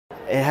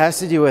It has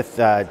to do with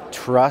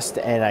trust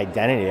and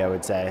identity, I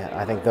would say.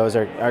 I think those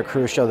are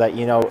crucial that,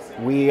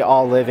 we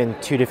all live in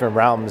two different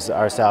realms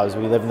ourselves.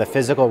 We live in the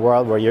physical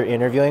world where you're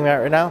interviewing me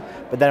right now,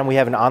 but then we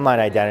have an online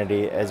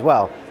identity as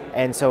well.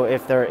 And so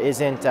if there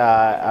isn't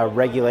a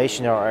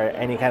regulation or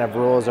any kind of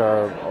rules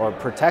or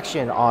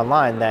protection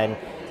online, then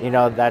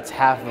that's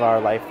half of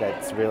our life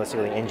that's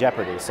realistically in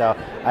jeopardy. So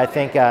I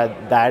think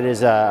that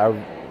is a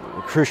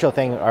crucial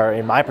thing, or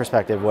in my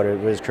perspective, what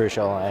is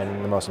crucial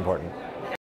and the most important.